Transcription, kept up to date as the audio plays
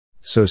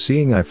So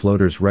seeing eye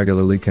floaters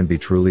regularly can be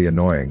truly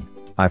annoying.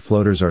 Eye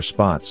floaters are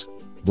spots,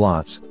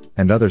 blots,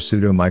 and other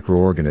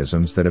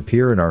pseudo-microorganisms that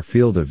appear in our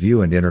field of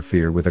view and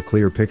interfere with a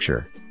clear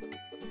picture.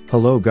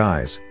 Hello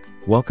guys,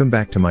 welcome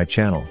back to my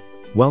channel.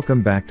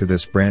 Welcome back to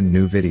this brand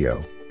new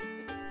video.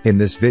 In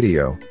this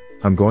video,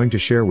 I'm going to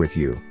share with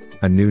you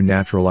a new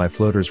natural eye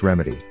floaters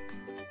remedy.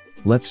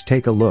 Let's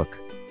take a look.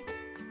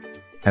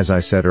 As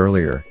I said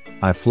earlier,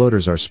 eye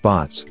floaters are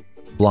spots,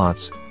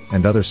 blots,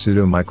 and other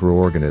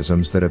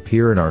pseudo-microorganisms that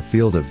appear in our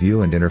field of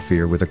view and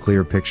interfere with a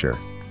clear picture.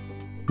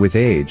 With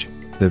age,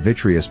 the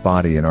vitreous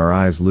body in our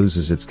eyes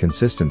loses its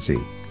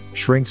consistency,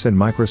 shrinks, and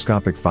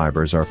microscopic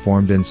fibers are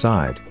formed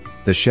inside,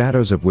 the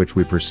shadows of which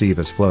we perceive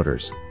as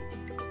floaters.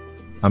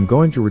 I'm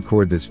going to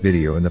record this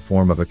video in the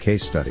form of a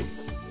case study,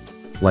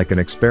 like an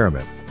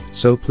experiment,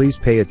 so please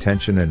pay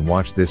attention and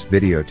watch this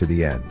video to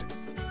the end.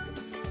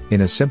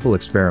 In a simple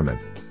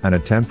experiment, an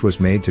attempt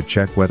was made to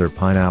check whether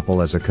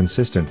pineapple as a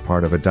consistent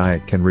part of a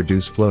diet can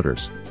reduce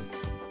floaters.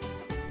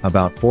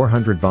 About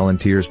 400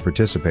 volunteers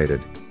participated,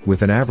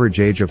 with an average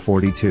age of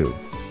 42.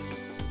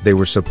 They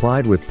were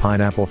supplied with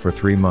pineapple for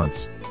 3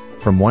 months,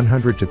 from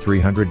 100 to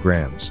 300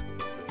 grams.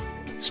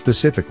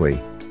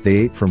 Specifically, they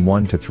ate from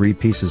 1 to 3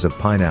 pieces of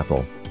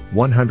pineapple,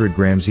 100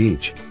 grams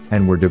each,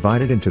 and were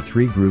divided into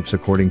 3 groups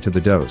according to the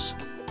dose.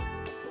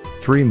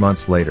 3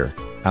 months later,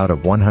 out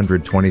of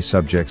 120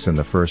 subjects in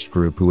the first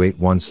group who ate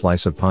 1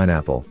 slice of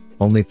pineapple,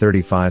 only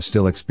 35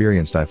 still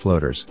experienced eye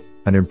floaters,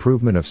 an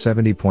improvement of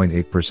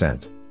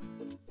 70.8%.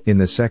 In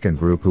the second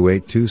group who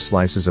ate 2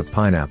 slices of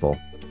pineapple,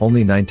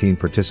 only 19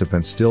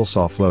 participants still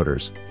saw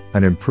floaters,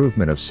 an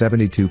improvement of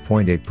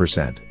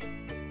 72.8%.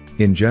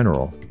 In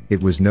general,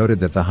 it was noted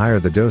that the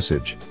higher the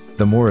dosage,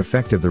 the more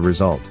effective the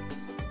result.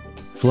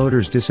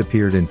 Floaters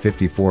disappeared in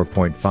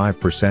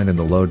 54.5% in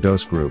the low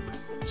dose group,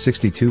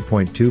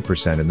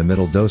 62.2% in the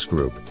middle dose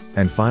group,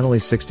 and finally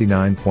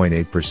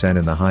 69.8%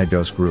 in the high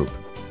dose group.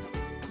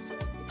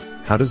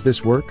 How does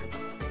this work?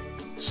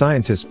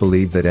 Scientists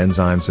believe that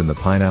enzymes in the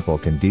pineapple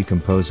can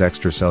decompose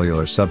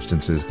extracellular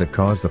substances that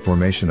cause the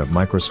formation of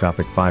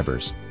microscopic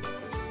fibers.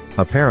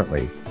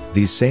 Apparently,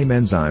 these same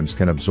enzymes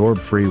can absorb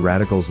free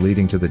radicals,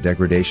 leading to the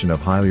degradation of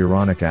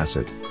hyaluronic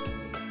acid.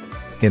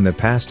 In the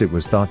past, it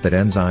was thought that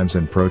enzymes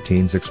and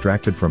proteins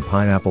extracted from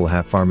pineapple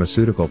have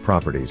pharmaceutical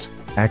properties,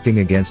 acting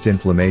against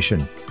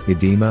inflammation,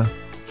 edema,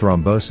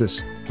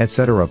 thrombosis,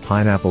 etc.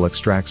 Pineapple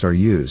extracts are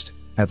used,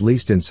 at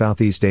least in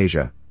Southeast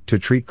Asia, to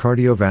treat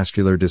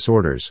cardiovascular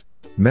disorders,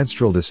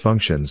 menstrual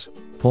dysfunctions,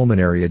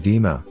 pulmonary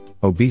edema,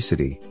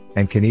 obesity,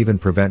 and can even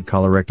prevent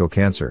colorectal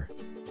cancer.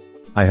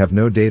 I have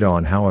no data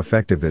on how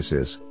effective this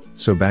is,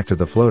 so back to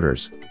the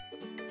floaters.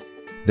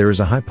 There is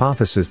a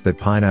hypothesis that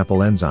pineapple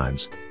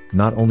enzymes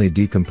not only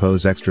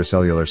decompose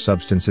extracellular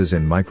substances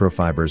in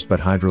microfibers but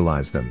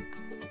hydrolyze them.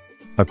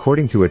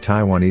 According to a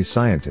Taiwanese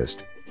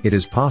scientist, it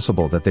is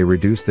possible that they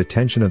reduce the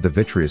tension of the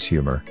vitreous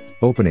humor,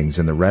 openings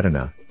in the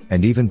retina,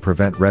 and even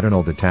prevent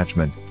retinal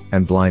detachment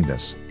and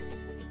blindness.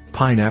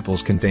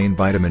 Pineapples contain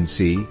vitamin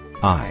C,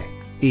 I,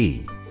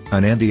 E,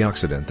 an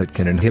antioxidant that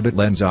can inhibit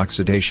lens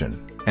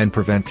oxidation and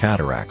prevent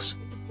cataracts.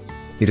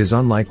 It is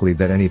unlikely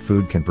that any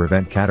food can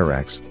prevent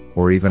cataracts,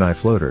 or even eye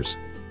floaters.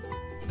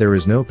 There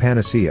is no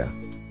panacea.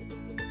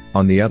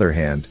 On the other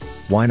hand,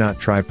 why not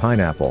try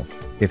pineapple,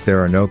 if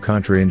there are no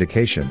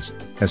contraindications,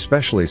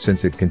 especially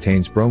since it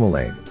contains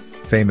bromelain,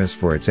 famous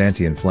for its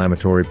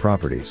anti-inflammatory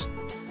properties.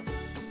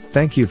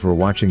 Thank you for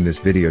watching this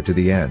video to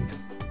the end.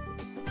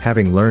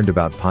 Having learned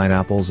about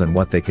pineapples and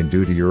what they can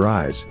do to your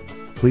eyes,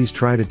 please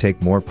try to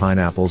take more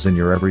pineapples in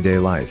your everyday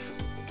life.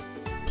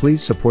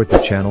 Please support the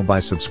channel by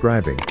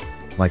subscribing,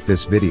 like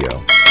this video,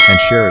 and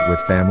share it with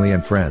family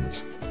and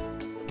friends.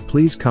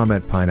 Please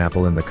comment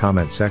pineapple in the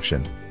comment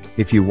section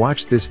if you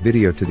watched this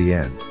video to the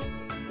end.